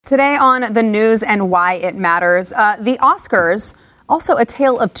Today on the news and why it matters, the Oscars, also a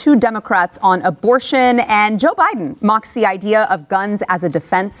tale of two Democrats on abortion, and Joe Biden mocks the idea of guns as a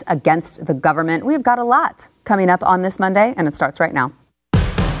defense against the government. We've got a lot coming up on this Monday, and it starts right now.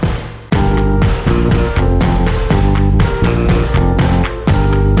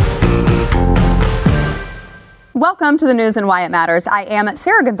 Welcome to the news and why it matters. I am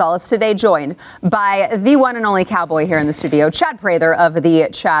Sarah Gonzalez, today joined by the one and only cowboy here in the studio, Chad Prather of the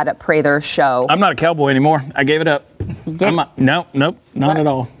Chad Prather Show. I'm not a cowboy anymore. I gave it up. Nope, not at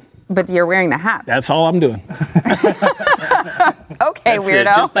all. But you're wearing the hat. That's all I'm doing. Okay, That's weirdo. It,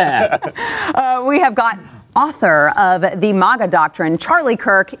 just the hat. We have got author of the MAGA doctrine, Charlie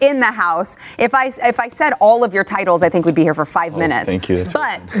Kirk, in the house. If I said all of your titles, I think we'd be here for 5 minutes. Thank you.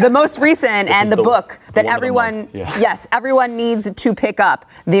 But the most recent and the book that everyone, everyone needs to pick up,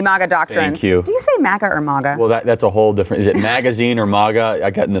 the MAGA doctrine. Thank you. Do you say MAGA or MAGA? Well, that's a whole different. Is it magazine or MAGA? I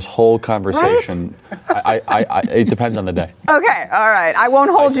got in this whole conversation. Right? It depends on the day. Okay, all right. I won't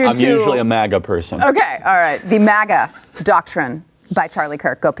hold you to. I'm usually a MAGA person. Okay, all right. The MAGA doctrine by Charlie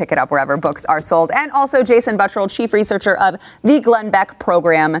Kirk. Go pick it up wherever books are sold. And also Jason Buttrell, chief researcher of the Glenn Beck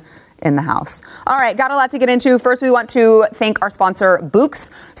program, in the house. All right, got a lot to get into. First, we want to thank our sponsor, Books.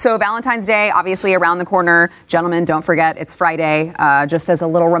 So Valentine's Day, obviously around the corner. Gentlemen, don't forget, it's Friday. Just as a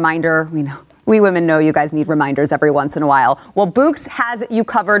little reminder, we women know you guys need reminders every once in a while. Well, Books has you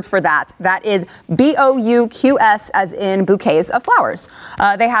covered for that. That is BOUQS, as in bouquets of flowers.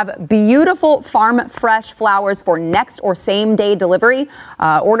 They have beautiful farm fresh flowers for next or same day delivery.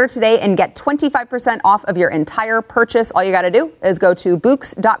 Order today and get 25% off of your entire purchase. All you got to do is go to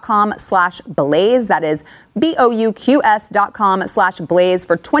books.com/blaze. That is BOUQS.com/blaze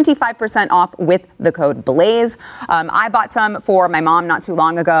for 25% off with the code BLAZE. I bought some for my mom not too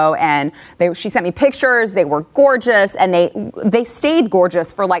long ago, and she sent me pictures. They were gorgeous, and they stayed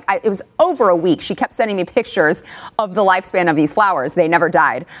gorgeous for it was over a week. She kept sending me pictures of the lifespan of these flowers. They never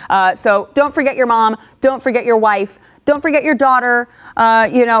died. So don't forget your mom. Don't forget your wife. Don't forget your daughter,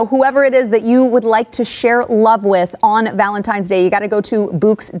 whoever it is that you would like to share love with on Valentine's Day. You got to go to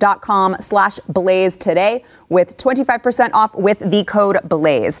books.com/blaze today with 25% off with the code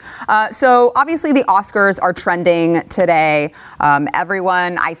BLAZE. So obviously the Oscars are trending today.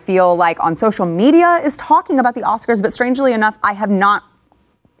 Everyone, I feel like on social media is talking about the Oscars, but strangely enough, I have not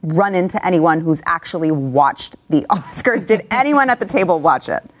run into anyone who's actually watched the Oscars. Did anyone at the table watch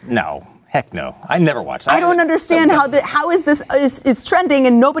it? No. Heck no. I never watched it. I don't understand how is this is trending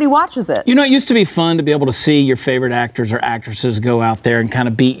and nobody watches it. You know, it used to be fun to be able to see your favorite actors or actresses go out there and kind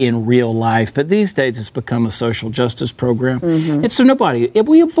of be in real life. But these days it's become a social justice program. Mm-hmm. And so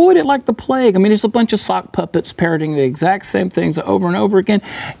we avoid it like the plague. I mean, there's a bunch of sock puppets parroting the exact same things over and over again.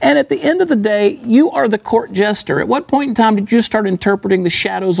 And at the end of the day, you are the court jester. At what point in time did you start interpreting the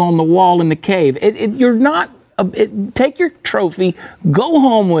shadows on the wall in the cave? You're not. Take your trophy, go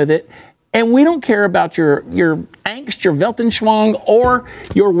home with it. And we don't care about your angst, your Weltanschauung, or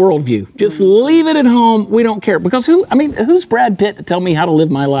your worldview. Just leave it at home. We don't care. Because who's Brad Pitt to tell me how to live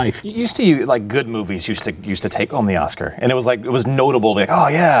my life? Good movies used to take home the Oscar. And it was notable, oh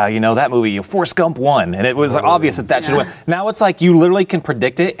yeah, that movie, Forrest Gump won. And it was obvious that should win. Now it's like you literally can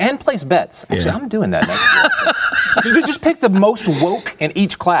predict it and place bets. Actually, I'm doing that next year. Just pick the most woke in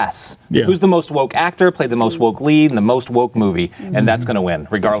each class. Yeah. Who's the most woke actor, played the most woke lead, in the most woke movie, and that's going to win,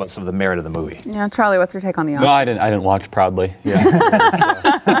 regardless of the merit of the movie. Yeah, Charlie, what's your take on the Oscars? No, I didn't watch proudly. Yeah.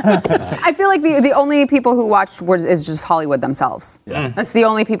 I feel like the only people who watched is just Hollywood themselves. Yeah. That's the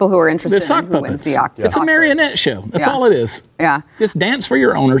only people who are interested in who wins the Oscars. It's a marionette show. That's all it is. Yeah. Just dance for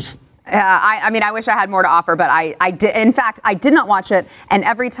your owners. I wish I had more to offer, but I did. In fact, I did not watch it. And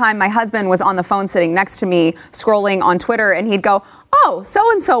every time my husband was on the phone sitting next to me, scrolling on Twitter, and he'd go, "Oh,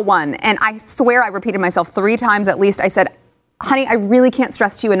 so-and-so won." And I swear I repeated myself 3 times at least. I said, "Honey, I really can't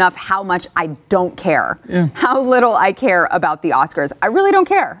stress to you enough how much I don't care. Yeah. How little I care about the Oscars. I really don't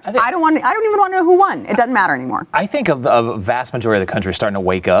care. I don't even want to know who won. It doesn't matter anymore." I think a vast majority of the country is starting to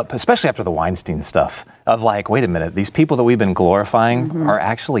wake up, especially after the Weinstein stuff, of wait a minute, these people that we've been glorifying are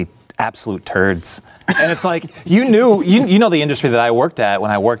actually absolute turds. And it's like, you know the industry that I worked at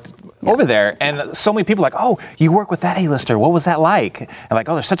when I worked over there, and so many people are like, "Oh, you work with that A-lister. What was that like?" And like,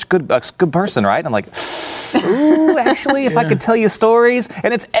 "Oh, they're such a good person, right?" And I'm like, "Ooh, actually, if I could tell you stories."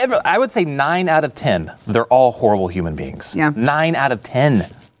 And I would say 9 out of 10, they're all horrible human beings. Yeah. 9 out of 10.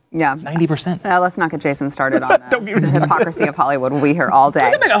 Yeah. 90%. Let's not get Jason started on Don't get me the started. hypocrisy of Hollywood. We'll be here all day.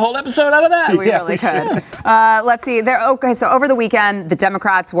 We could make a whole episode out of that. We really could. Let's see. Okay, so over the weekend, the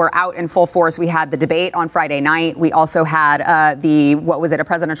Democrats were out in full force. We had the debate on Friday night. We also had a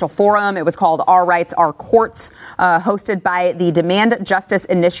presidential forum. It was called Our Rights, Our Courts, hosted by the Demand Justice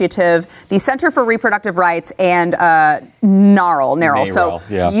Initiative, the Center for Reproductive Rights, and NARAL. So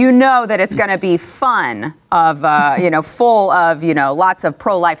you know that it's going to be fun full of, lots of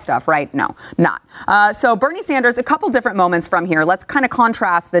pro-life stuff, right? No, not. So Bernie Sanders, a couple different moments from here. Let's kind of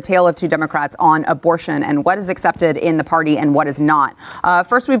contrast the tale of two Democrats on abortion and what is accepted in the party and what is not.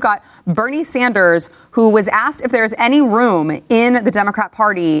 First, we've got Bernie Sanders, who was asked if there's any room in the Democrat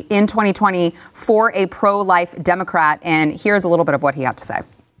Party in 2020 for a pro-life Democrat. And here's a little bit of what he had to say.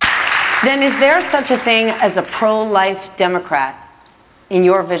 Then is there such a thing as a pro-life Democrat in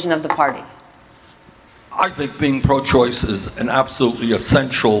your vision of the party? I think being pro-choice is an absolutely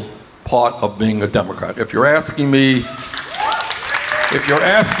essential part of being a Democrat. If you're asking me,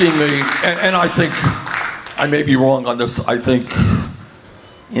 and I think I may be wrong on this, I think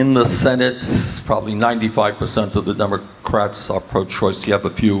in the Senate, probably 95% of the Democrats are pro-choice. You have a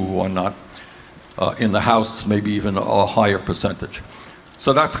few who are not. In the House, maybe even a higher percentage.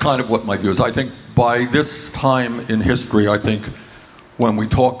 So that's kind of what my view is. I think by this time in history, I think when we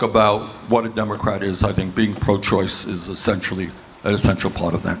talk about what a Democrat is, I think being pro-choice is essentially an essential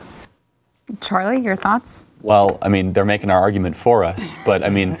part of that. Charlie, your thoughts? Well, I mean, they're making our argument for us, but I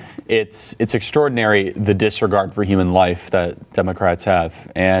mean, it's extraordinary the disregard for human life that Democrats have.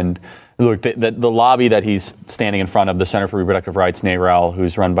 And look, the lobby that he's standing in front of, the Center for Reproductive Rights, NARAL,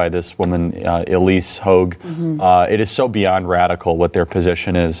 who's run by this woman, Elise Hogue, it is so beyond radical what their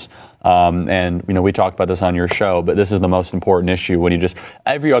position is. And, we talked about this on your show, but this is the most important issue when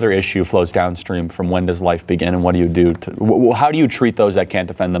every other issue flows downstream from when does life begin and what do you do how do you treat those that can't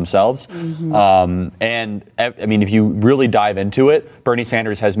defend themselves? If you really dive into it, Bernie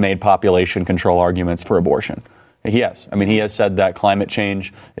Sanders has made population control arguments for abortion. He has. He has said that climate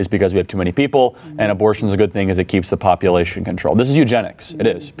change is because we have too many people, and abortion is a good thing as it keeps the population controlled. This is eugenics. It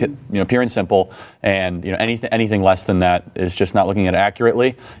is, pure and simple. And anything less than that is just not looking at it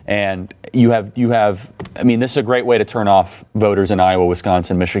accurately. And you have. This is a great way to turn off voters in Iowa,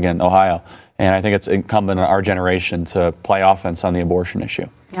 Wisconsin, Michigan, Ohio. And I think it's incumbent on our generation to play offense on the abortion issue.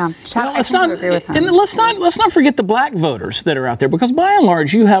 Yeah, let's not forget the black voters that are out there, because by and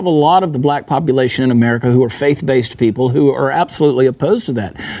large you have a lot of the black population in America who are faith-based people who are absolutely opposed to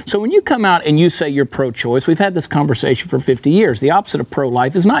that. So when you come out and you say you're pro-choice, we've had this conversation for 50 years. The opposite of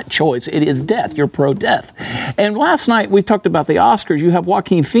pro-life is not choice, it is death. You're pro-death. And last night we talked about the Oscars. You have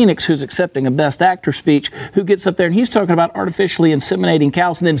Joaquin Phoenix, who's accepting a Best Actor speech, who gets up there and he's talking about artificially inseminating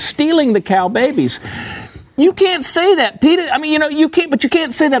cows and then stealing the cow babies. You can't say that, Peter. You can't, but you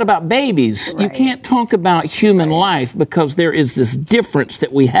can't say that about babies. Right. You can't talk about human life because there is this difference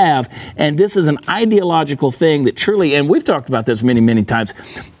that we have, and this is an ideological thing that truly, and we've talked about this many, many times.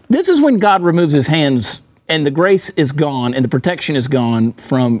 This is when God removes his hands and the grace is gone and the protection is gone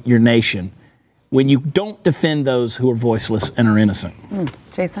from your nation. When you don't defend those who are voiceless and are innocent.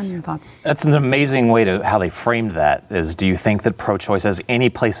 Jason, your thoughts? That's an amazing way to how they framed that is, do you think that pro-choice has any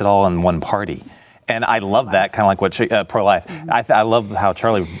place at all in one party? And I love that, kind of like what pro-life. I love how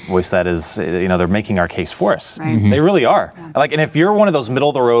Charlie voiced that is, they're making our case for us. Right. They really are. Yeah. And if you're one of those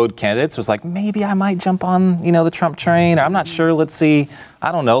middle-of-the-road candidates who's like, maybe I might jump on, the Trump train, or I'm not sure, let's see,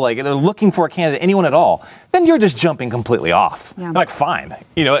 I don't know, they're looking for a candidate, anyone at all, then you're just jumping completely off. Yeah. Like, fine.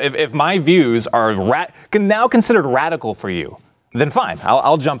 If my views are now considered radical for you, then fine,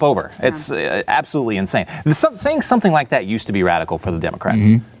 I'll jump over. Yeah. It's absolutely insane. Saying something like that used to be radical for the Democrats.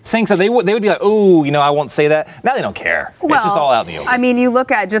 Saying so, they would be like, oh, I won't say that. Now they don't care. Well, it's just all out in the open. You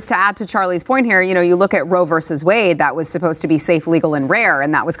look at, just to add to Charlie's point here, you look at Roe versus Wade, that was supposed to be safe, legal, and rare,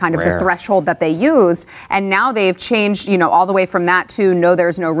 and that was kind of the threshold that they used. And now they've changed, all the way from that to no,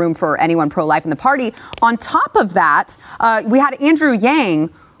 there's no room for anyone pro-life in the party. On top of that, we had Andrew Yang,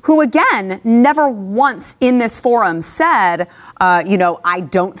 who, again, never once in this forum said, I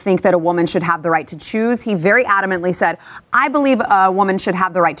don't think that a woman should have the right to choose. He very adamantly said, I believe a woman should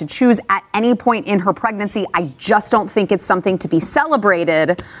have the right to choose at any point in her pregnancy. I just don't think it's something to be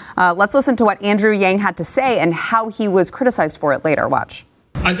celebrated. Let's listen to what Andrew Yang had to say and how he was criticized for it later. Watch.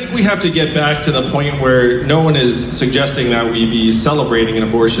 I think we have to get back to the point where no one is suggesting that we be celebrating an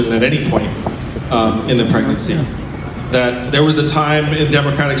abortion at any point in the pregnancy. That there was a time in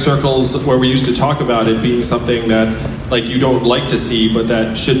Democratic circles where we used to talk about it being something that, you don't like to see, but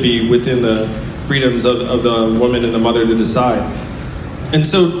that should be within the freedoms of the woman and the mother to decide. And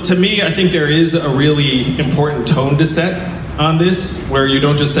so, to me, I think there is a really important tone to set on this, where you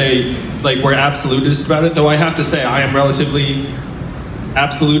don't just say, like, we're absolutist about it, though I have to say I am relatively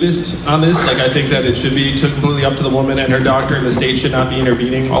absolutist on this. Like, I think that it should be completely up to the woman and her doctor, and the state should not be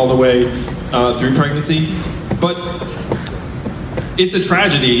intervening all the way through pregnancy. But it's a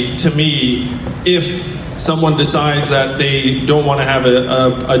tragedy to me if someone decides that they don't want to have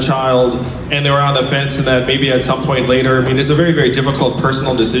a child and they're on the fence, and that maybe at some point later, I mean, it's a very, very difficult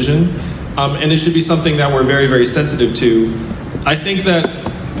personal decision, and it should be something that we're very, very sensitive to. I think that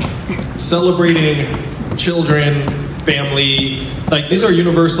celebrating children, family, like, these are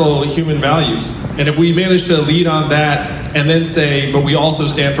universal human values. And if we manage to lead on that and then say, but we also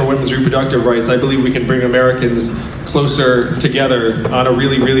stand for women's reproductive rights, I believe we can bring Americans closer together on a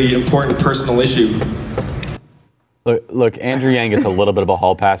really, really important personal issue. Look, Andrew Yang gets a little bit of a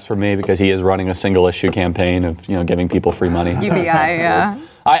hall pass for me because he is running a single issue campaign of, giving people free money. UBI, yeah.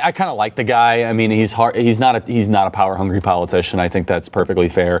 I kind of like the guy. I mean, he's not a power hungry politician. I think that's perfectly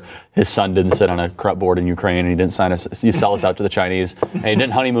fair. His son didn't sit on a corrupt board in Ukraine, and he didn't sell us out to the Chinese, and he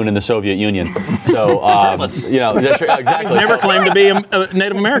didn't honeymoon in the Soviet Union. So exactly. He's never claimed to be a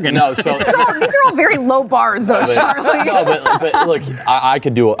Native American. No, these are all very low bars, though, Charlie. No, but look, I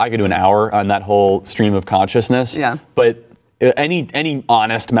could do an hour on that whole stream of consciousness. Yeah. But any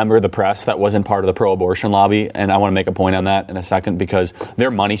honest member of the press that wasn't part of the pro-abortion lobby, and I want to make a point on that in a second, because their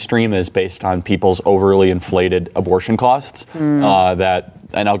money stream is based on people's overly inflated abortion costs. And I'll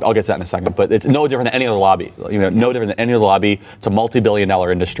get to that in a second, but it's no different than any other lobby. No different than any other lobby. It's a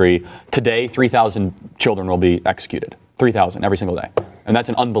multi-billion-dollar industry. Today, 3,000 children will be executed. 3,000 every single day. And that's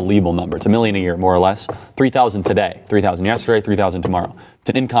an unbelievable number. It's 1 million a year, more or less. 3,000 today, 3,000 yesterday, 3,000 tomorrow. It's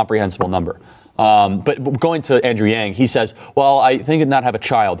an incomprehensible number. But going to Andrew Yang, he says, well, I think it not have a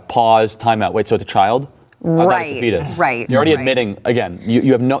child. Pause, time out. Wait, so it's a child? Right, it's a fetus. right. You're already admitting, again,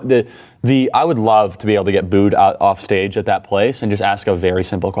 you have no, I would love to be able to get booed off stage at that place and just ask a very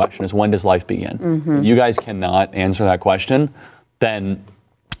simple question, is when does life begin? Mm-hmm. You guys cannot answer that question, then,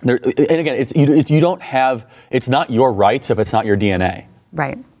 and again, you don't have, it's not your rights if it's not your DNA.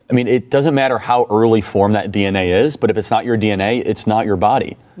 Right. I mean, it doesn't matter how early formed that DNA is, but if it's not your DNA, it's not your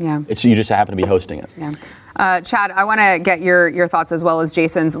body. Yeah. You just happen to be hosting it. Yeah. Chad, I want to get your thoughts as well as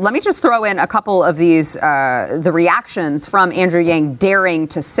Jason's. Let me just throw in a couple of these, the reactions from Andrew Yang daring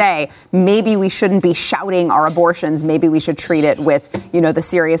to say, maybe we shouldn't be shouting our abortions. Maybe we should treat it with, the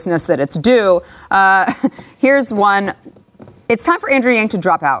seriousness that it's due. Here's one. It's time for Andrew Yang to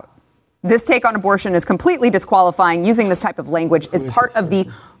drop out. This take on abortion is completely disqualifying. Using this type of language is part of the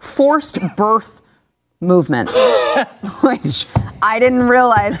forced birth movement, which I didn't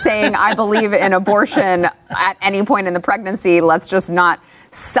realize saying I believe in abortion at any point in the pregnancy, let's just not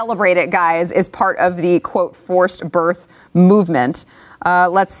celebrate it, guys, is part of the, quote, forced birth movement.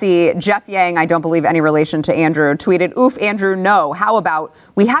 Let's see. Jeff Yang, I don't believe any relation to Andrew, tweeted, "Oof, Andrew, no. How about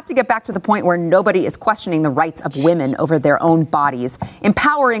we have to get back to the point where nobody is questioning the rights of women over their own bodies,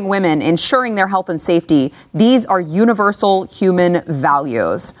 empowering women, ensuring their health and safety. These are universal human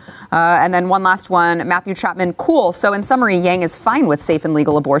values." And then one last one, Matthew Chapman, cool. So in summary, Yang is fine with safe and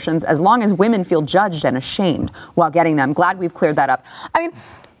legal abortions as long as women feel judged and ashamed while getting them. Glad we've cleared that up. I mean,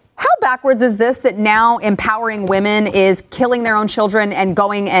 how backwards is this that now empowering women is killing their own children and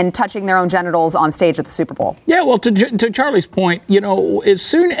going and touching their own genitals on stage at the Super Bowl? Yeah, well, to Charlie's point, as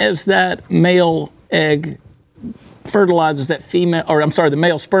soon as that male egg fertilizes the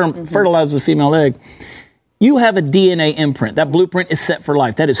male sperm fertilizes the female egg, you have a DNA imprint. That blueprint is set for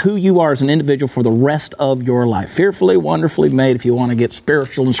life. That is who you are as an individual for the rest of your life. Fearfully, wonderfully made, if you want to get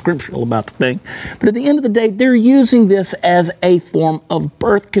spiritual and scriptural about the thing. But at the end of the day, they're using this as a form of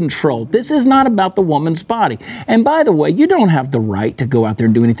birth control. This is not about the woman's body. And by the way, you don't have the right to go out there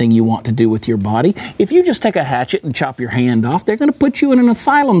and do anything you want to do with your body. If you just take a hatchet and chop your hand off, they're going to put you in an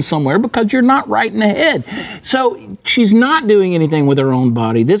asylum somewhere because you're not right in the head. So she's not doing anything with her own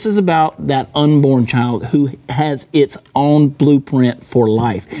body. This is about that unborn child who has its own blueprint for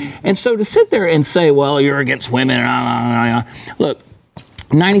life. And so to sit there and say, well, you're against women, look,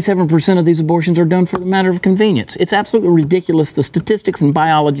 97% of these abortions are done for the matter of convenience. It's absolutely ridiculous. The statistics and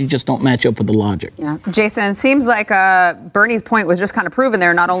biology just don't match up with the logic. Yeah. Jason, seems like Bernie's point was just kind of proven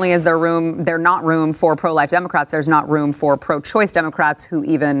there. Not only is there not room for pro-life Democrats, there's not room for pro-choice Democrats who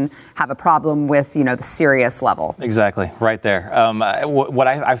even have a problem with, the serious level. Exactly, right there. What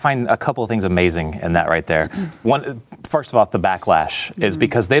I find a couple of things amazing in that right there. One, first of all, the backlash is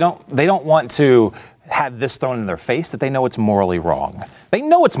because they don't want to have this thrown in their face that they know it's morally wrong. They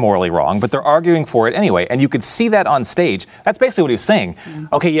know it's morally wrong, but they're arguing for it anyway. And you could see that on stage. That's basically what he was saying.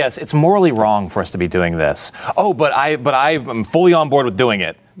 Okay, yes, it's morally wrong for us to be doing this. Oh, but I'm fully on board with doing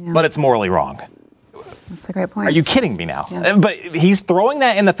it, but it's morally wrong. That's a great point. Are you kidding me now? Yeah. But he's throwing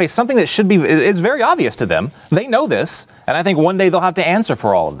that in the face, something that should be, is very obvious to them. They know this, and I think one day they'll have to answer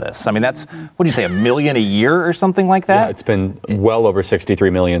for all of this. I mean, that's, what do you say, $1 million a year or something like that? Yeah, it's been well over 63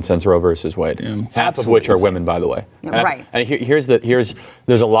 million since Roe versus Wade. Yeah. Half of which are women, by the way. Yeah, right. And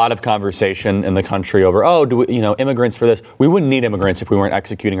there's a lot of conversation in the country over, immigrants for this. We wouldn't need immigrants if we weren't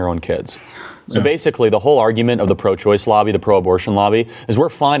executing our own kids. So basically, the whole argument of the pro-choice lobby, the pro-abortion lobby, is we're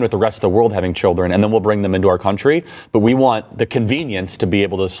fine with the rest of the world having children, and then we'll bring them into our country, but we want the convenience to be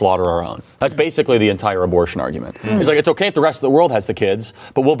able to slaughter our own. That's basically the entire abortion argument. It's like, it's okay if the rest of the world has the kids,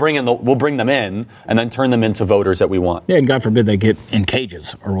 but we'll bring them in and then turn them into voters that we want. Yeah, and God forbid they get in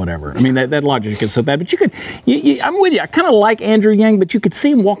cages or whatever. I mean, that logic gets so bad. But I'm with you. I kind of like Andrew Yang, but you could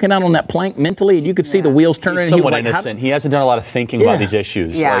see him walking out on that plank mentally, and you could see the wheels turning. He's somewhat innocent. He hasn't done a lot of thinking about these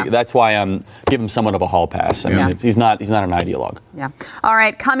issues. Yeah. That's why I'm give him somewhat of a hall pass. I mean, he's not an ideologue. Yeah. All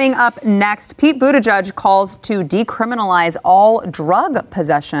right. Coming up next, Pete Buttigieg calls to decriminalize all drug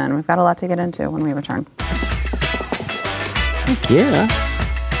possession. We've got a lot to get into when we return. Yeah.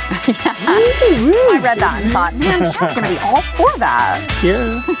 I read that and thought, man, Chad's going to be all for that.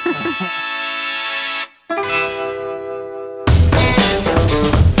 Yeah.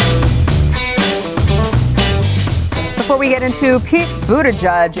 Before we get into Pete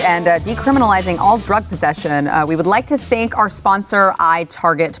Buttigieg and decriminalizing all drug possession, we would like to thank our sponsor,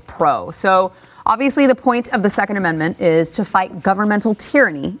 iTarget Pro. So obviously, the point of the Second Amendment is to fight governmental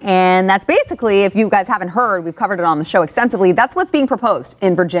tyranny. And that's basically, if you guys haven't heard, we've covered it on the show extensively, that's what's being proposed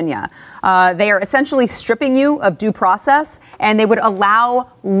in Virginia. They are essentially stripping you of due process, and they would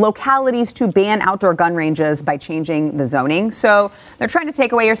allow localities to ban outdoor gun ranges by changing the zoning. So they're trying to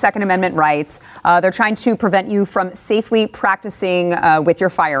take away your Second Amendment rights. They're trying to prevent you from safely practicing with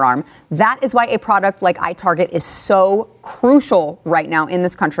your firearm. That is why a product like iTarget is so crucial right now in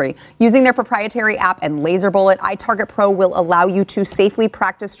this country. Using their proprietary app and laser bullet, iTarget Pro will allow you to safely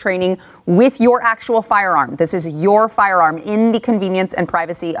practice training with your actual firearm. This is your firearm in the convenience and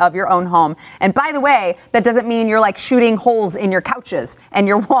privacy of your own home. And by the way, that doesn't mean you're like shooting holes in your couches and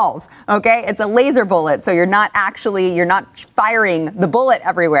your walls, okay? It's a laser bullet, so you're not firing the bullet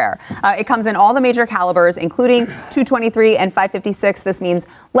everywhere. It comes in all the major calibers, including .223 and .556. This means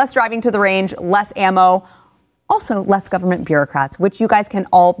less driving to the range, less ammo, also less government bureaucrats, which you guys can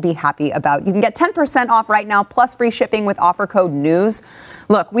all be happy about. You can get 10% off right now, plus free shipping with offer code NEWS.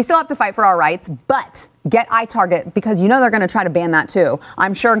 Look, we still have to fight for our rights, but get iTarget, because you know they're going to try to ban that too.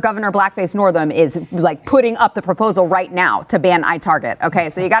 I'm sure Governor Blackface Northam is like putting up the proposal right now to ban iTarget. Okay,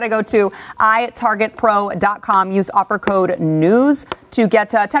 so you got to go to itargetpro.com, use offer code NEWS to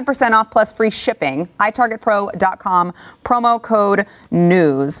get 10% off plus free shipping. itargetpro.com, promo code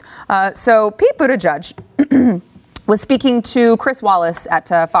NEWS. So Pete Buttigieg was speaking to Chris Wallace at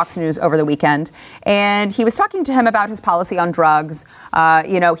Fox News over the weekend, and he was talking to him about his policy on drugs.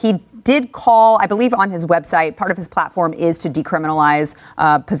 He did call, I believe on his website, part of his platform is to decriminalize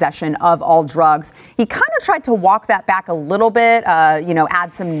possession of all drugs. He kind of tried to walk that back a little bit,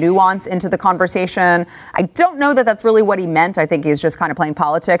 add some nuance into the conversation. I don't know that that's really what he meant. I think he's just kind of playing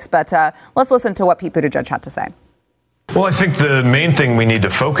politics, but let's listen to what Pete Buttigieg had to say. Well, I think the main thing we need to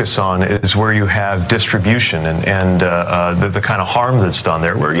focus on is where you have distribution and the kind of harm that's done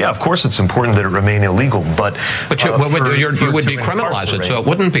there. Where, yeah, of course, it's important that it remain illegal, but you would decriminalize it, so it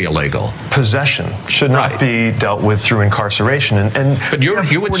wouldn't be illegal. Possession should not be dealt with through incarceration, but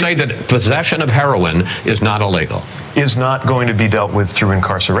you would say that possession of heroin is not illegal. Is not going to be dealt with through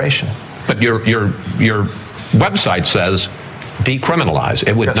incarceration. But your website says decriminalize.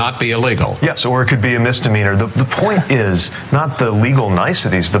 It would not be illegal. Yes, or it could be a misdemeanor. The point is not the legal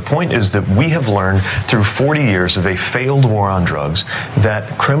niceties. The point is that we have learned through 40 years of a failed war on drugs that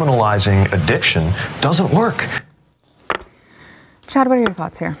criminalizing addiction doesn't work. Chad, what are your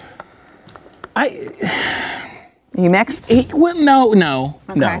thoughts here? You mixed? No.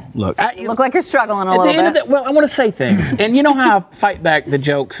 Look, you look like you're struggling a little bit. I want to say things. And you know how I fight back the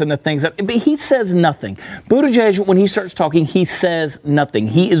jokes and the things. But he says nothing. Buttigieg, when he starts talking, he says nothing.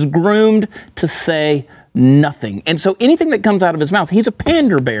 He is groomed to say nothing. And so anything that comes out of his mouth, he's a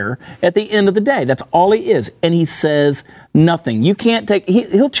pander bear at the end of the day. That's all he is. And he says nothing. You can't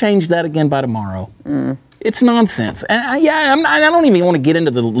he'll change that again by tomorrow. It's nonsense. And I don't even want to get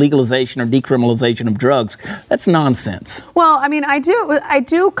into the legalization or decriminalization of drugs. That's nonsense. Well, I mean, I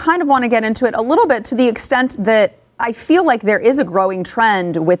do kind of want to get into it a little bit to the extent that I feel like there is a growing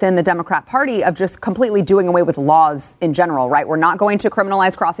trend within the Democrat Party of just completely doing away with laws in general, right? We're not going to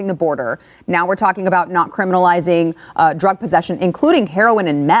criminalize crossing the border. Now we're talking about not criminalizing drug possession, including heroin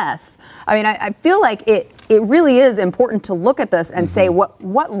and meth. I mean, I feel like it really is important to look at this and say what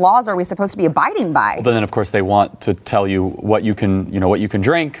laws are we supposed to be abiding by? But then, of course, they want to tell you what you can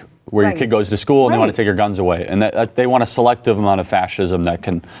drink, where your kid goes to school, and they want to take your guns away. And that they want a selective amount of fascism that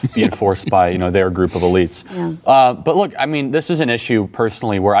can be enforced by, their group of elites. Yeah. But look, I mean, this is an issue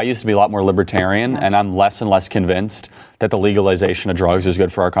personally where I used to be a lot more libertarian, and I'm less and less convinced that the legalization of drugs is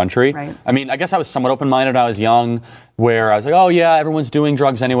good for our country. Right. I mean, I guess I was somewhat open-minded when I was young, where I was like, oh yeah, everyone's doing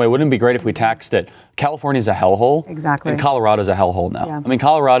drugs anyway. Wouldn't it be great if we taxed it? California's a hellhole. Exactly. And Colorado's a hellhole now. Yeah. I mean,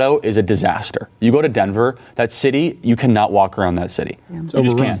 Colorado is a disaster. You go to Denver, that city, you cannot walk around that city. Yeah. You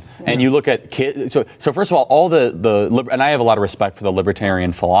just can't. Yeah. And you look at kids. So first of all and I have a lot of respect for the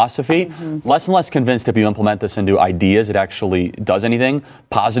libertarian philosophy. Less and less convinced if you implement this into ideas, it actually does anything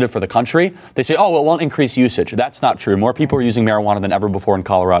positive for the country. They say, oh, it won't increase usage. That's not true. More people are using marijuana than ever before in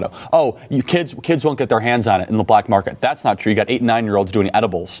Colorado. Oh, kids won't get their hands on it in the black market. That's not true. You got 8 and 9-year-olds doing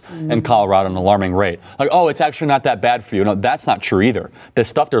edibles in Colorado at an alarming rate. Like, oh, it's actually not that bad for you. No, that's not true either. The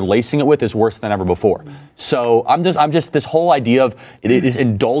stuff they're lacing it with is worse than ever before. So I'm just this whole idea of this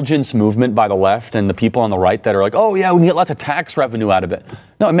indulgence movement by the left and the people on the right that are like, oh yeah, we can get lots of tax revenue out of it.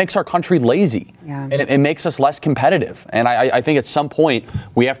 No, it makes our country lazy. Yeah. And it makes us less competitive. And I think at some point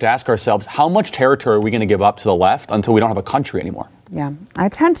we have to ask ourselves, how much territory are we going to give up to the left until we don't have a country anymore? Yeah, I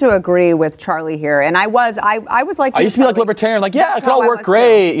tend to agree with Charlie here, and I was like, I used to be like libertarian, like, yeah, it could all work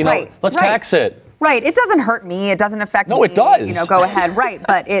great, let's tax it. Right, it doesn't hurt me, it doesn't affect me. No, it does. Go ahead, right,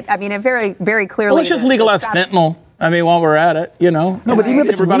 but it very, very clearly. Well, let's just legalize fentanyl. I mean, while we're at it, No, but even if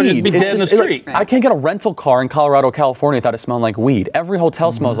it's everybody weed, just be dead in the street. I can't get a rental car in Colorado, California without it smelling like weed. Every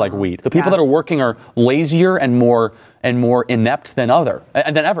hotel smells like weed. The people that are working are lazier and more inept than ever.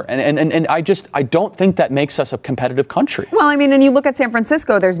 And I don't think that makes us a competitive country. Well, I mean, and you look at San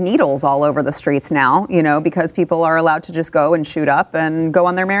Francisco, there's needles all over the streets now, because people are allowed to just go and shoot up and go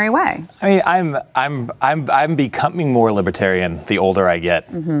on their merry way. I mean, I'm becoming more libertarian the older I get.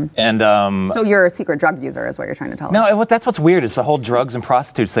 And so you're a secret drug user is what you're trying to tell us. No, that's what's weird is the whole drugs and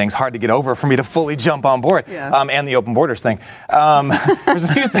prostitutes thing's hard to get over for me to fully jump on board. Yeah. And the open borders thing. There's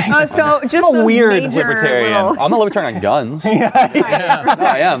a few things. So just I'm a weird libertarian. I'm a libertarian on guns. No,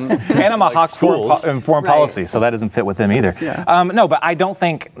 I am. And I'm a hawk in foreign policy, so that doesn't fit with them either. Yeah. No, but I don't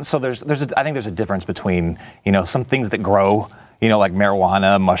think so. I think there's a difference between some things that grow. Like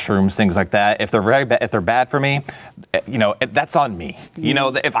marijuana, mushrooms, things like that. If they're bad for me, that's on me.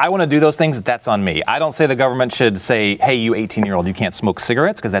 If I want to do those things, that's on me. I don't say the government should say, hey, you 18-year-old, you can't smoke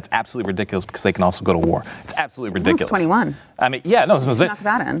cigarettes, because that's absolutely ridiculous, because they can also go to war. It's absolutely ridiculous. It's 21. I mean, yeah, no. Knock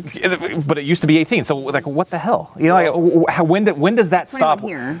that in. But it used to be 18, so like, what the hell? When does that stop?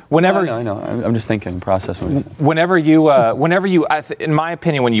 Here. Whenever I know. I'm just thinking, processing. Whenever you, in my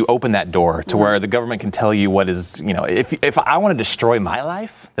opinion, when you open that door to where the government can tell you what is, if I want to destroy my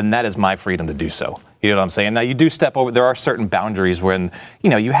life, then that is my freedom to do so. You know what I'm saying? Now, you do step over, there are certain boundaries when,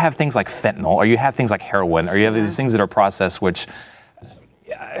 you have things like fentanyl, or you have things like heroin, or you have these things that are processed, which,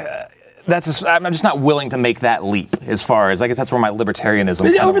 I'm just not willing to make that leap as far as, I guess that's where my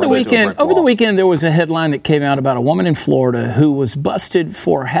libertarianism over the weekend, there was a headline that came out about a woman in Florida who was busted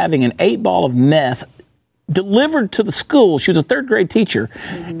for having an 8-ball of meth delivered to the school. She was a 3rd grade teacher,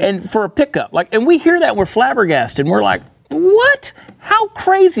 and for a pickup. And we hear that and we're flabbergasted, and we're like, what? How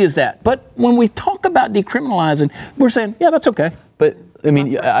crazy is that? But when we talk about decriminalizing, we're saying, yeah, that's okay. But I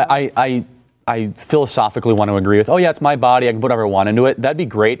mean, I philosophically want to agree with, oh yeah, it's my body, I can put whatever I want into it. That'd be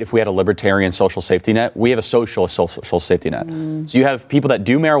great if we had a libertarian social safety net. We have a social safety net. So you have people that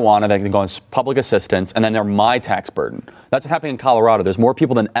do marijuana that can go on public assistance, and then they're my tax burden. That's what's happening in Colorado. There's more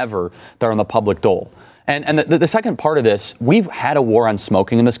people than ever that are on the public dole. And the second part of this, we've had a war on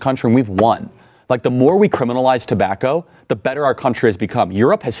smoking in this country, and we've won. Like, the more we criminalize tobacco, the better our country has become.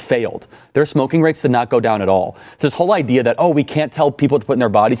 Europe has failed. Their smoking rates did not go down at all. This whole idea that, we can't tell people what to put in their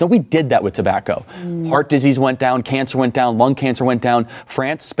bodies. No, we did that with tobacco. Heart disease went down, cancer went down, lung cancer went down.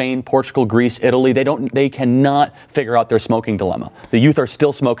 France, Spain, Portugal, Greece, Italy, they cannot figure out their smoking dilemma. The youth are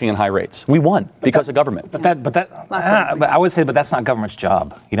still smoking in high rates. We won because of government. But I would say, that's not government's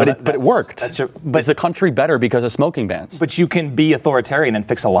job. But it worked. Is the country better because of smoking bans? But you can be authoritarian and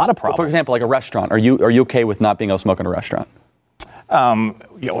fix a lot of problems. Well, for example, like a restaurant. Are you okay with not being able to smoke in a restaurant?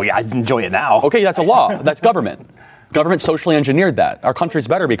 Yeah, I enjoy it now. Okay, that's a law. That's government. Government socially engineered that. Our country's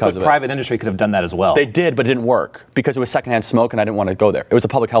better because of it. Private industry could have done that as well. They did, but it didn't work because it was secondhand smoke, and I didn't want to go there. It was a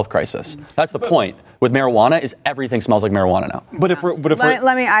public health crisis. That's the point. With marijuana, is everything smells like marijuana now.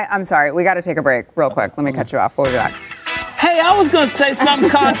 I'm sorry. We got to take a break real quick. Let me cut you off. We'll be back. Hey, I was going to say something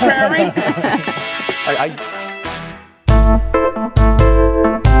contrary.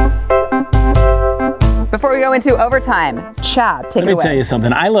 Before we we go into overtime. Chad, take it Let away. me tell you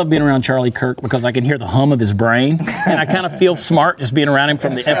something. I love being around Charlie Kirk because I can hear the hum of his brain, and I kind of feel smart just being around him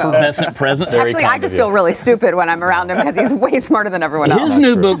from the effervescent presence. Actually, I just feel really stupid when I'm around him because he's way smarter than everyone else. His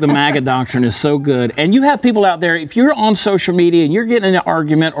new book, The MAGA Doctrine, is so good. And you have people out there, if you're on social media and you're getting in an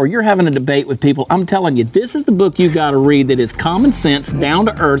argument or you're having a debate with people, I'm telling you, this is the book you got to read that is common sense, down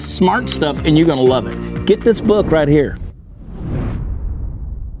to earth, smart stuff, and you're going to love it. Get this book right here.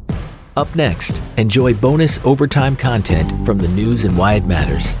 Up next, enjoy bonus overtime content from the news and why it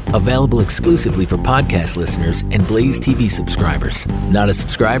matters. Available exclusively for podcast listeners and Blaze TV subscribers. Not a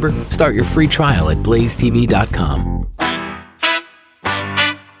subscriber? Start your free trial at blazetv.com.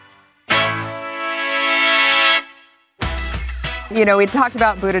 You know, we talked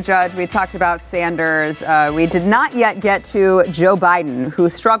about Buttigieg, we talked about Sanders. We did not yet get to Joe Biden, who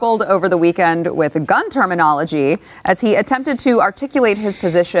struggled over the weekend with gun terminology as he attempted to articulate his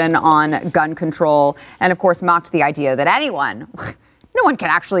position on gun control and, of course, mocked the idea that no one can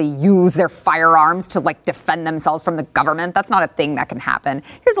actually use their firearms to, defend themselves from the government. That's not a thing that can happen.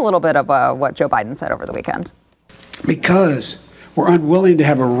 Here's a little bit of what Joe Biden said over the weekend. Because we're unwilling to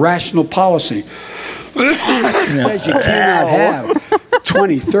have a rational policy that says you cannot have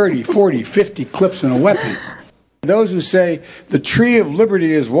 20, 30, 40, 50 clips in a weapon. Those who say the tree of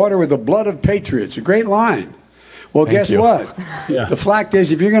liberty is watered with the blood of patriots, a great line. Well, guess what? Yeah. The fact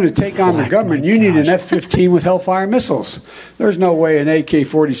is, if you're going to take on the government, you need an F-15 with Hellfire missiles. There's no way an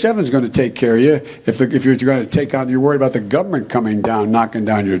AK-47 is going to take care of you if you're going to take on, you're worried about the government coming down, knocking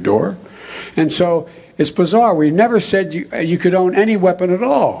down your door. And so it's bizarre. We never said you could own any weapon at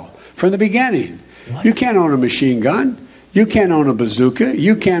all from the beginning. What? You can't own a machine gun. You can't own a bazooka.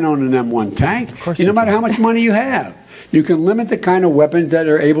 You can't own an M1 tank. No matter how much money you have. You can limit the kind of weapons that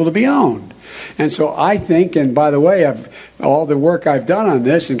are able to be owned. And so I think, and by the way, all the work I've done on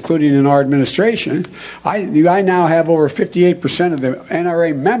this, including in our administration, I now have over 58% of the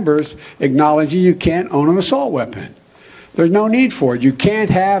NRA members acknowledging you can't own an assault weapon. There's no need for it. You can't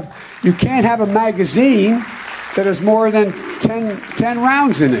have a magazine that has more than 10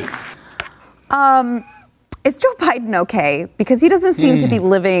 rounds in it. Is Joe Biden okay? Because he doesn't seem to be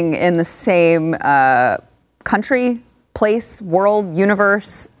living in the same country, place, world,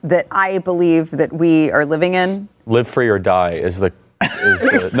 universe that I believe that we are living in. Live free or die is the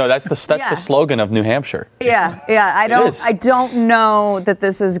that's the slogan of New Hampshire. Yeah. I don't know that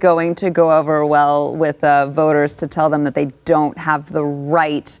this is going to go over well with voters to tell them that they don't have the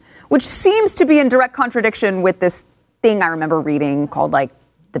right, which seems to be in direct contradiction with this thing I remember reading called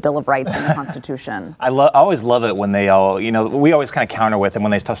the Bill of Rights and the Constitution. I always love it when they all, we always kind of counter with them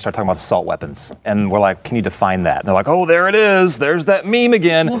when they start talking about assault weapons. And we're like, can you define that? And they're like, oh, there it is. There's that meme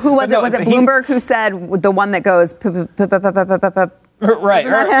again. Well, who was it? Was it Bloomberg who said the one that goes... Right,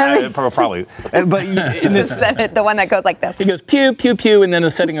 probably. But in this, the one that goes like this. He goes pew, pew, pew, and then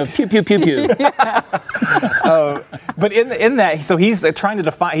the setting of pew, pew, pew, pew. But in that, so he's trying to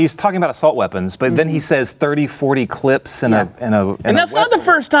define, he's talking about assault weapons, but then he says 30, 40 clips in a And that's not the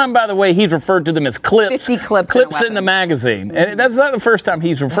first time, by the way, he's referred to them as clips. 50 clips in the magazine. And that's not the first time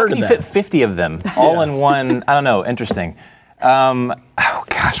he's referred to that. that. You fit 50 of them all in one, I don't know, interesting.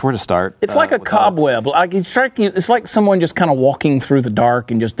 Where to start? It's like a cobweb. It's like someone just kind of walking through the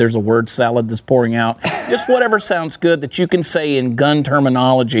dark and just there's a word salad that's pouring out. Just whatever sounds good that you can say in gun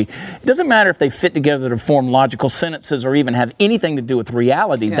terminology. It doesn't matter if they fit together to form logical sentences or even have anything to do with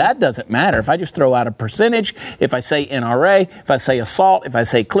reality. Yeah. That doesn't matter. If I just throw out a percentage, if I say NRA, if I say assault, if I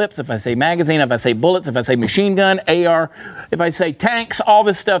say clips, if I say magazine, if I say bullets, if I say machine gun, AR, if I say tanks, all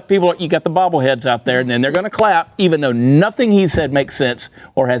this stuff, you got the bobbleheads out there and then they're going to clap even though nothing he said makes sense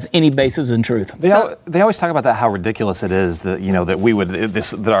or has any basis in truth. They always talk about that, how ridiculous it is that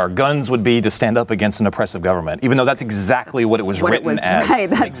that our guns would be to stand up against an oppressive government, even though that's exactly what it was written as. Right,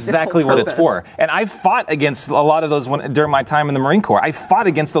 that's exactly what it's for. And I fought against a lot of those during my time in the Marine Corps. I fought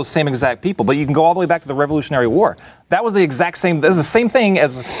against those same exact people, but you can go all the way back to the Revolutionary War. That was the exact same. That was the same thing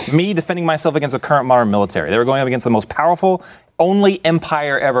as me defending myself against the current modern military. They were going up against the most powerful, only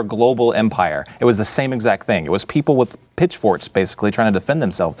empire ever, global empire. It was the same exact thing. It was people with pitchforks basically trying to defend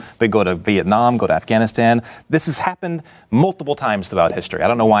themselves. They go to Vietnam, go to Afghanistan. This has happened multiple times throughout history. I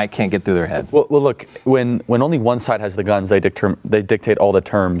don't know why it can't get through their head. Well, look, when only one side has the guns, they dictate all the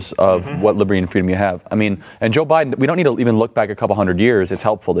terms of what liberty and freedom you have. I mean, and Joe Biden, we don't need to even look back a couple hundred years. It's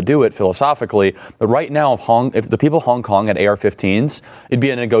helpful to do it philosophically. But right now, if the people of Hong Kong had AR-15s, it'd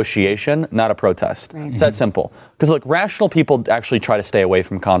be a negotiation, not a protest. Right. It's that simple. Because look, rational people actually try to stay away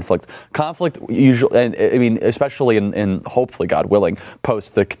from conflict. Conflict usually, and I mean, especially in even, hopefully, God willing,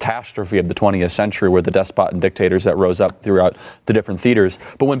 post the catastrophe of the 20th century where the despot and dictators that rose up throughout the different theaters.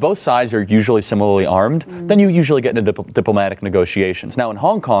 But when both sides are usually similarly armed, then you usually get into diplomatic negotiations. Now in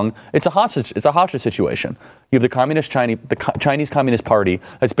Hong Kong, it's a hostage situation. You have the Chinese Communist Party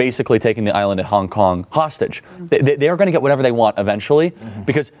that's basically taking the island of Hong Kong hostage. They are going to get whatever they want eventually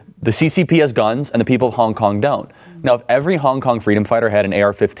because the CCP has guns and the people of Hong Kong don't. Now, if every Hong Kong freedom fighter had an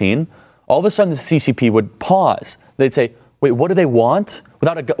AR-15, all of a sudden the CCP would pause. They'd say, wait, what do they want?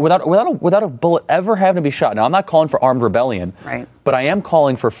 Without a bullet ever having to be shot. Now, I'm not calling for armed rebellion, right, but I am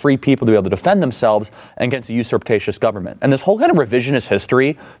calling for free people to be able to defend themselves against a usurpaticious government. And this whole kind of revisionist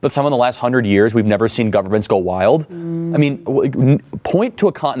history that some of the last 100 years we've never seen governments go wild. I mean, point to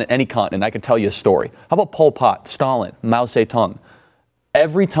a continent, any continent, I can tell you a story. How about Pol Pot, Stalin, Mao Zedong?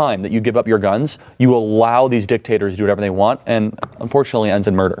 Every time that you give up your guns, you allow these dictators to do whatever they want, and unfortunately ends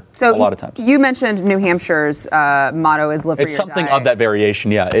in murder a lot of times. You mentioned New Hampshire's motto is live for your die. It's something of that variation,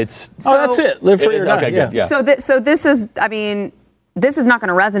 yeah. That's it. Live for your die. Okay, good, yeah. So this is, I mean, this is not going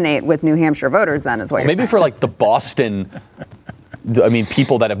to resonate with New Hampshire voters then, is what you're saying. Maybe for like the Boston...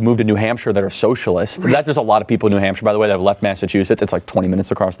 people that have moved to New Hampshire that are socialists. There's a lot of people in New Hampshire, by the way, that have left Massachusetts. It's like 20 minutes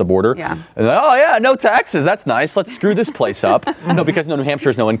across the border. Yeah. And they're like, oh, yeah, no taxes. That's nice. Let's screw this place up. No, because New Hampshire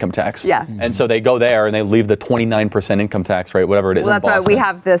has no income tax. Yeah. And so they go there and they leave the 29% income tax rate, whatever it is. Well, that's why we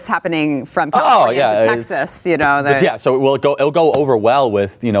have this happening from California to Texas. So it'll go over well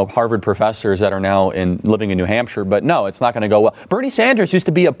with Harvard professors that are now living in New Hampshire. But no, it's not going to go well. Bernie Sanders used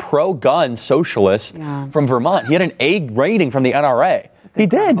to be a pro-gun socialist from Vermont. He had an A rating from the NRA. He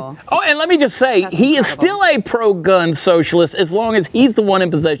did. Oh, and let me just say, he is still a pro-gun socialist as long as he's the one in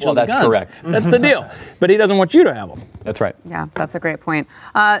possession of the guns. Well, that's correct. That's the deal. But he doesn't want you to have them. That's right. Yeah, that's a great point.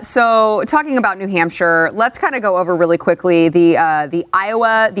 So talking about New Hampshire, let's kind of go over really quickly the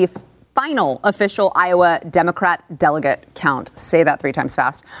final official Iowa Democrat delegate count. Say that 3 times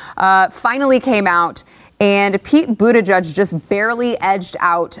fast. Finally came out. And Pete Buttigieg just barely edged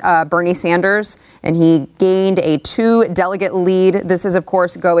out Bernie Sanders, and he gained a 2-delegate lead. This is, of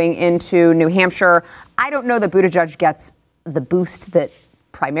course, going into New Hampshire. I don't know that Buttigieg gets the boost that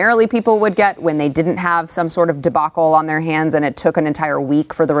primarily people would get when they didn't have some sort of debacle on their hands and it took an entire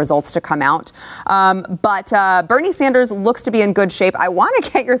week for the results to come out. But Bernie Sanders looks to be in good shape. I want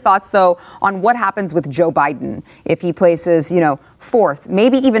to get your thoughts, though, on what happens with Joe Biden if he places, 4th,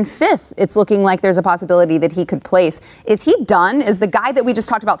 maybe even 5th. It's looking like there's a possibility that he could place. Is he done? Is the guy that we just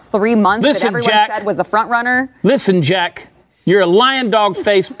talked about 3 months that everyone said was the front runner? Listen, Jack, you're a lion dog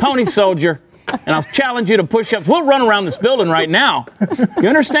faced pony soldier. And I'll challenge you to push-ups. We'll run around this building right now. You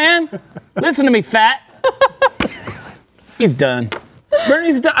understand? Listen to me, fat. He's done.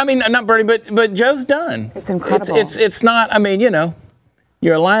 Bernie's done. I mean, not Bernie, but Joe's done. It's incredible. It's not,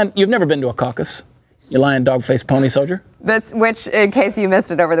 you're a lion. You've never been to a caucus. You lion dog-faced pony soldier. Which, in case you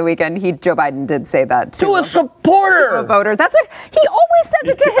missed it over the weekend, Joe Biden did say that to a supporter, to a voter. That's what he always says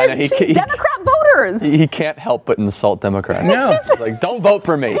it to his Democrat voters. He can't help but insult Democrats. No, it's like, don't vote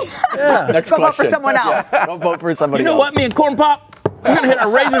for me. Yeah. Next Go question. vote for someone else. Yeah, don't vote for somebody else. You know what? Me and Corn Pop, we're gonna hit our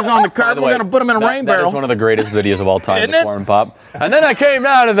razors on the curb. We're gonna put them in a rain barrel. That is one of the greatest videos of all time, the Corn Pop. And then I came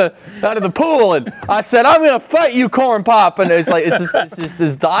out of the pool and I said, "I'm gonna fight you, Corn Pop." And it's like it's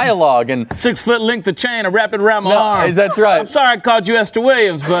this dialogue and 6-foot length of chain, I wrap it around my arm. That's right. I'm sorry I called you Esther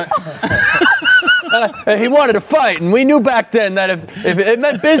Williams, but. He wanted to fight, and we knew back then that if it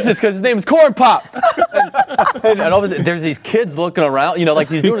meant business because his name was Corn Pop. and all of a sudden, there's these kids looking around, like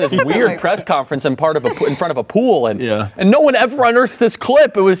he's doing this weird press conference in front of a pool, and no one ever unearthed this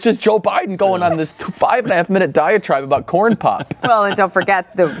clip. It was just Joe Biden going on this 5.5-minute diatribe about Corn Pop. Well, and don't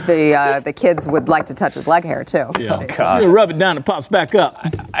forget the kids would like to touch his leg hair too. Yeah, oh, God. You rub it down, it pops back up.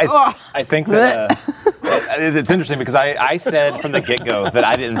 I think that it's interesting because I said from the get-go that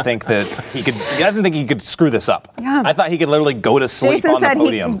I didn't think that he could. I didn't think he could screw this up. Yeah. I thought he could literally go to sleep Jason on the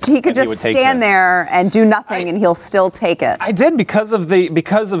podium. He could just stand there and do nothing, and he'll still take it. I did because of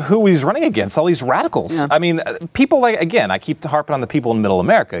who he's running against, all these radicals. Yeah. I mean, people I keep harping on the people in Middle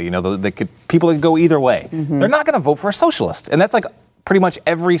America. People that could go either way. Mm-hmm. They're not going to vote for a socialist, and that's like pretty much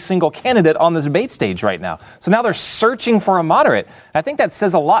every single candidate on this debate stage right now. So now they're searching for a moderate. I think that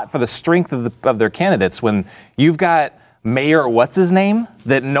says a lot for the strength of their candidates when you've got Mayor what's his name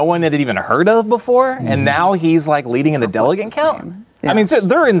that no one had even heard of before, and now he's like leading in the delegate count. Yeah. I mean, so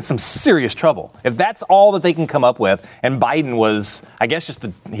they're in some serious trouble if that's all that they can come up with. And Biden was, I guess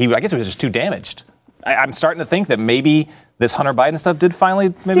he was just too damaged. I'm starting to think that maybe this Hunter Biden stuff did finally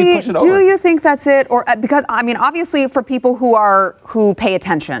push it over. Do you think that's it? Or because obviously for people who pay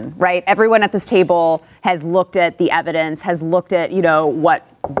attention, right? Everyone at this table has looked at the evidence, has looked at what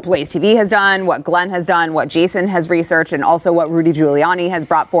Blaze TV has done, what Glenn has done, what Jason has researched, and also what Rudy Giuliani has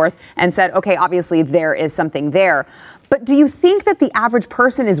brought forth and said, okay, obviously there is something there. But do you think that the average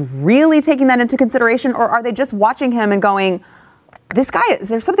person is really taking that into consideration, or are they just watching him and going, this guy,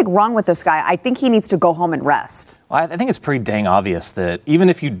 there's something wrong with this guy. I think he needs to go home and rest. Well, I think it's pretty dang obvious that even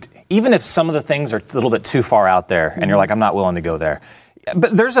if some of the things are a little bit too far out there and you're like, I'm not willing to go there,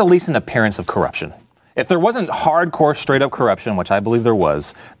 but there's at least an appearance of corruption. If there wasn't hardcore, straight up corruption, which I believe there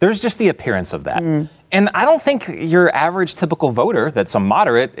was, there's just the appearance of that. And I don't think your average typical voter that's a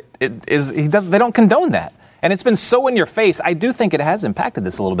moderate they don't condone that. And it's been so in your face. I do think it has impacted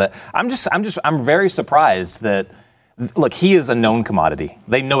this a little bit. I'm very surprised that, look, he is a known commodity.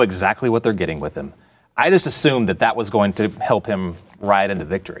 They know exactly what they're getting with him. I just assumed that was going to help him ride into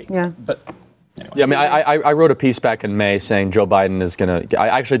victory. Yeah. But anyway. Yeah, I mean, I wrote a piece back in May saying Joe Biden is going to. I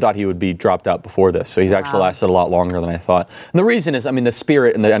actually thought he would be dropped out before this, so he's actually lasted a lot longer than I thought. And the reason is, I mean, the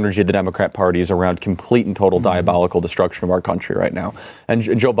spirit and the energy of the Democrat Party is around complete and total diabolical destruction of our country right now. And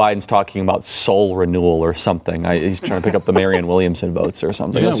Joe Biden's talking about soul renewal or something. He's trying to pick up the Marianne Williamson votes or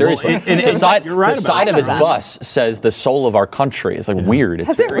something. Yeah, no, seriously. Well, the side of his that. bus says the soul of our country. It's like weird.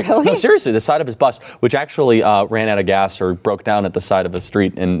 Does it really? No, seriously, the side of his bus, which actually ran out of gas or broke down at the side of a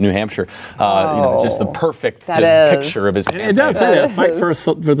street in New Hampshire. It's just the perfect picture of his campaign. It does say that. Fight for the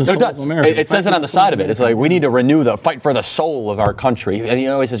soul of America. It says it on the side of it. It's like, we need to renew the fight for the soul of our country. And he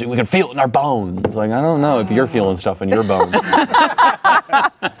always says, we can feel it in our bones. It's like, I don't know if you're feeling stuff in your bones. I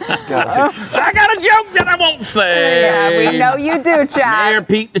got a joke that I won't say. Yeah, we know you do, Chad. Mayor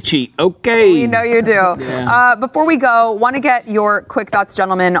Pete the Cheat. Okay. We know you do. Yeah. Before we go, want to get your quick thoughts,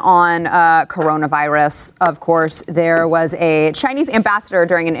 gentlemen, on coronavirus. Of course, there was a Chinese ambassador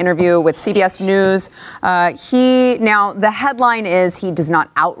during an interview with CBS News. Now, the headline is he does not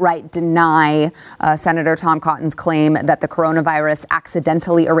outright deny Senator Tom Cotton's claim that the coronavirus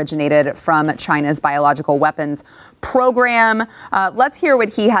accidentally originated from China's biological weapons program. Let's hear what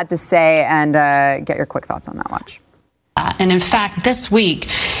he had to say and get your quick thoughts on that. Watch. And in fact, this week,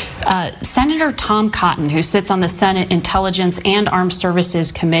 Senator Tom Cotton, who sits on the Senate Intelligence and Armed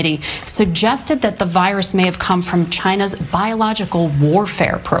Services Committee, suggested that the virus may have come from China's biological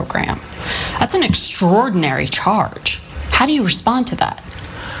warfare program. That's an extraordinary charge. How do you respond to that?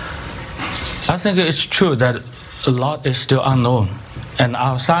 I think it's true that a lot is still unknown. And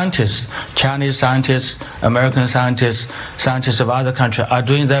our scientists, Chinese scientists, American scientists, scientists of other countries are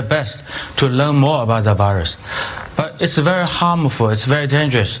doing their best to learn more about the virus. But it's very harmful, it's very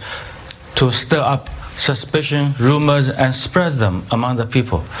dangerous to stir up suspicion, rumors, and spread them among the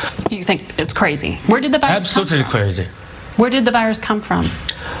people. You think it's crazy? Where did the virus come from? Absolutely crazy. Where did the virus come from?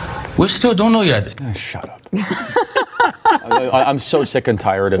 We still don't know yet. Shut up. I'm so sick and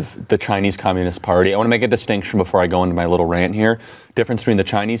tired of the Chinese Communist Party. I want to make a distinction before I go into my little rant here. Difference between the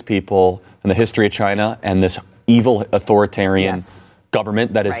Chinese people and the history of China and this evil authoritarian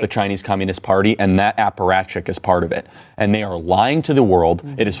government that is the Chinese Communist Party, and that apparatchik is part of it. And they are lying to the world.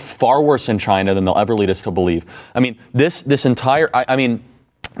 It is far worse in China than they'll ever lead us to believe. I mean, the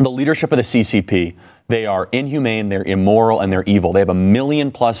leadership of the CCP, they are inhumane, they're immoral, and they're evil. They have 1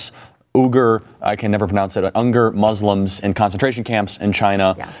 million plus Uyghur, I can never pronounce it, Uyghur Muslims in concentration camps in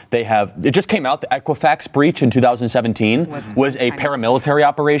China. Yeah. They have, it just came out, the Equifax breach in 2017 was a paramilitary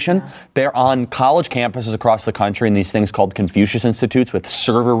operation. Yeah. They're on college campuses across the country in these things called Confucius Institutes with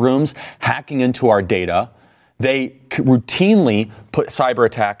server rooms, hacking into our data. They routinely put cyber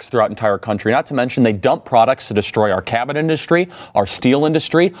attacks throughout the entire country. Not to mention they dump products to destroy our cabinet industry, our steel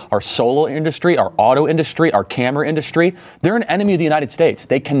industry, our solar industry, our auto industry, our camera industry. They're an enemy of the United States.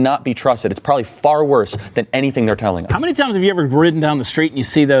 They cannot be trusted. It's probably far worse than anything they're telling us. How many times have you ever ridden down the street and you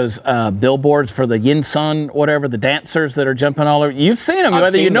see those billboards for the Yin Sun, whatever, the dancers that are jumping all over? You've seen them,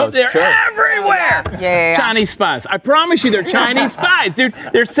 whether you know they're everywhere. Yeah. Chinese spies. I promise you they're Chinese spies, dude.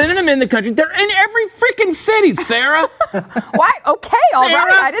 They're sending them in the country. They're in every freaking city, Sarah. Why? Okay, all Sarah,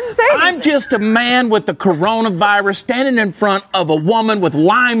 right. I didn't say anything. I'm just a man with the coronavirus standing in front of a woman with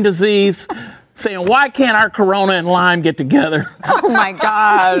Lyme disease saying, why can't our corona and Lyme get together? Oh, my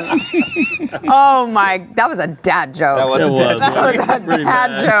God. That was a dad joke. That was a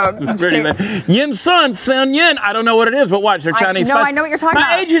dad joke. Pretty bad. Yin Sun, Sun Yin. I don't know what it is, but watch. They're Chinese spies. I know what you're talking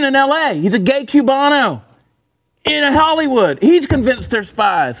about. My agent in L.A., he's a gay Cubano in Hollywood. He's convinced they're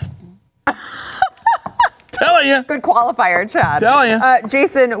spies. Telling you. Good qualifier, Chad. Telling you.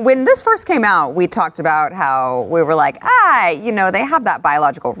 Jason, when this first came out, we talked about how we were like, they have that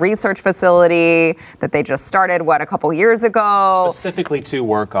biological research facility that they just started, a couple years ago. Specifically to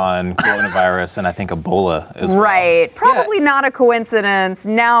work on coronavirus and I think Ebola as well. Right. Probably not a coincidence.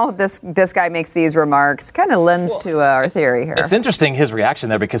 Now this guy makes these remarks. Kind of lends to our theory here. It's interesting his reaction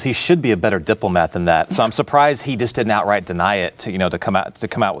there because he should be a better diplomat than that. So I'm surprised he just didn't outright deny it to come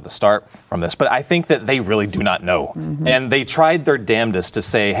out with a start from this. But I think that they really do not know. Mm-hmm. And they tried their damnedest to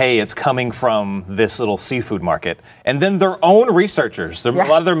say, hey, it's coming from this little seafood market. And then their own researchers, a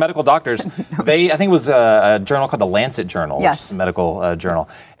lot of their medical doctors, I think it was a journal called the Lancet Journal, which is a medical journal.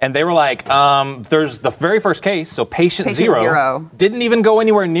 And they were like, there's the very first case, so patient zero didn't even go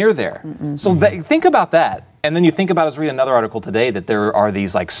anywhere near there. Mm-mm. So think about that. And then you think about, I was reading another article today that there are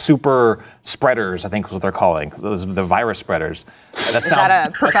these like super spreaders, I think is what they're calling, the virus spreaders. Is that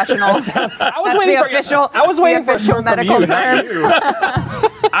a professional? I was waiting for official medical term.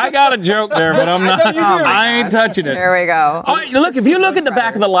 I got a joke there, but I'm not. I ain't touching it. There we go. All right, look, if you look at the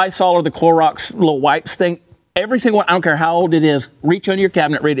back of the Lysol or the Clorox little wipes thing, every single one, I don't care how old it is, reach under your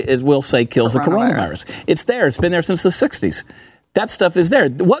cabinet, read it, it will say kills the coronavirus. It's there. It's been there since the 60s. That stuff is there.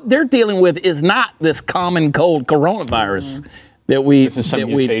 What they're dealing with is not this common cold coronavirus that we. This is some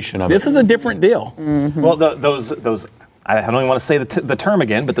mutation of it. This is a different deal. Mm-hmm. Well, those. I don't even want to say the term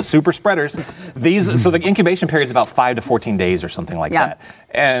again, but the super spreaders. So the incubation period is about 5 to 14 days or something like that.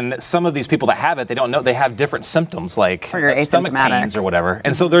 And some of these people that have it, they don't know they have different symptoms like stomach pains or whatever.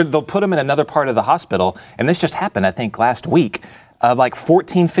 And so they'll put them in another part of the hospital. And this just happened, I think, last week. Like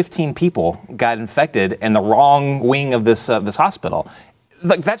 14, 15 people got infected in the wrong wing of this hospital.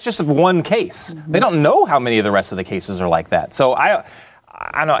 Like that's just one case. Mm-hmm. They don't know how many of the rest of the cases are like that. So I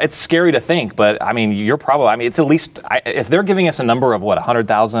don't know. It's scary to think, but I mean, it's at least, if they're giving us a number of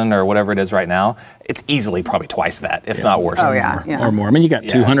 100,000 or whatever it is right now, it's easily probably twice that, if not worse. Or more. I mean, you got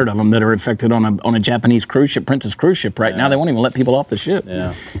 200 of them that are infected on a Japanese cruise ship, Princess cruise ship right now. They won't even let people off the ship.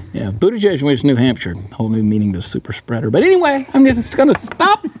 Yeah. Buttigieg went to New Hampshire, whole new meaning to super spreader. But anyway, I'm just going to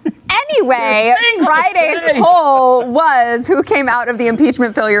stop. Anyway, Friday's poll was who came out of the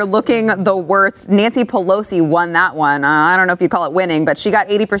impeachment failure looking the worst. Nancy Pelosi won that one. I don't know if you call it winning, but she got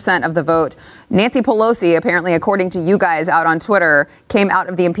 80% of the vote. Nancy Pelosi, apparently, according to you guys out on Twitter, came out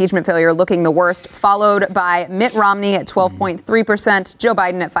of the impeachment failure looking the worst, followed by Mitt Romney at 12.3%, Joe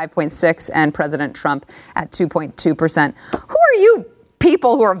Biden at 5.6%, and President Trump at 2.2%. Who are you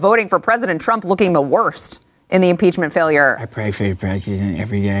people who are voting for President Trump looking the worst in the impeachment failure? I pray for the president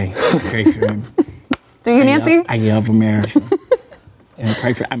every day. I pray for him. Do you, Nancy? I love America. And I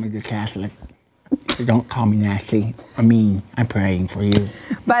pray for, I'm a good Catholic. So don't call me nasty or mean. I'm praying for you.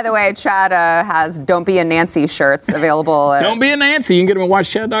 By the way, Chad has Don't Be a Nancy shirts available. Don't Be a Nancy. You can get them at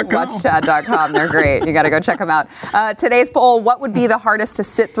watchchad.com. Watchchad.com. They're great. You got to go check them out. Today's poll, what would be the hardest to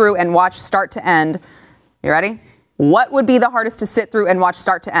sit through and watch start to end? You ready? What would be the hardest to sit through and watch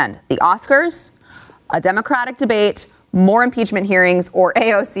start to end? The Oscars, a Democratic debate, more impeachment hearings, or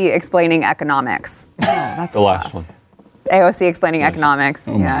AOC explaining economics? Oh, that's the last one. AOC explaining economics.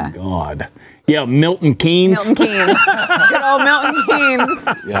 Oh, my God. Yeah, Milton Keynes. Milton Keynes. Good old Milton Keynes.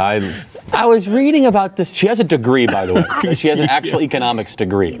 Yeah, I was reading about this. She has a degree, by the way. She has an actual economics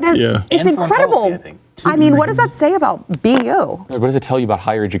degree. It's incredible. I mean, what does that say about BU? What does it tell you about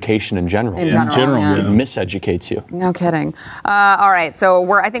higher education in general? In general, it miseducates you. No kidding. All right, so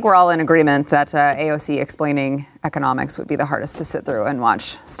I think we're all in agreement that AOC explaining economics would be the hardest to sit through and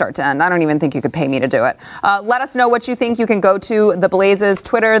watch start to end. I don't even think you could pay me to do it. Let us know what you think. You can go to The Blaze's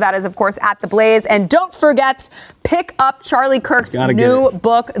Twitter. That is, of course, at The Blaze. And don't forget, pick up Charlie Kirk's new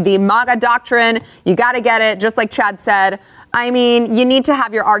book, The MAGA Doctrine. You got to get it, just like Chad said. I mean, you need to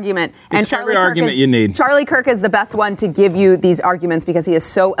have your argument. And it's every argument you need. Charlie Kirk is the best one to give you these arguments because he is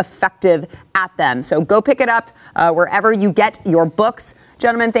so effective at them. So go pick it up wherever you get your books.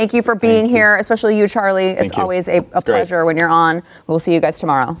 Gentlemen, thank you for being here, especially you, Charlie. It's always a pleasure when you're on. We'll see you guys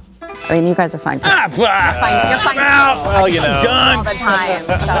tomorrow. I mean, you guys are fine too. You're fine. Well, you know. Done. All the time.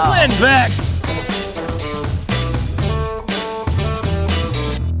 So. Back.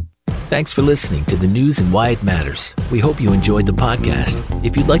 Thanks for listening to the news and why it matters. We hope you enjoyed the podcast.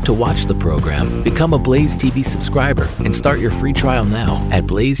 If you'd like to watch the program, become a Blaze TV subscriber and start your free trial now at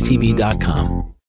blazetv.com.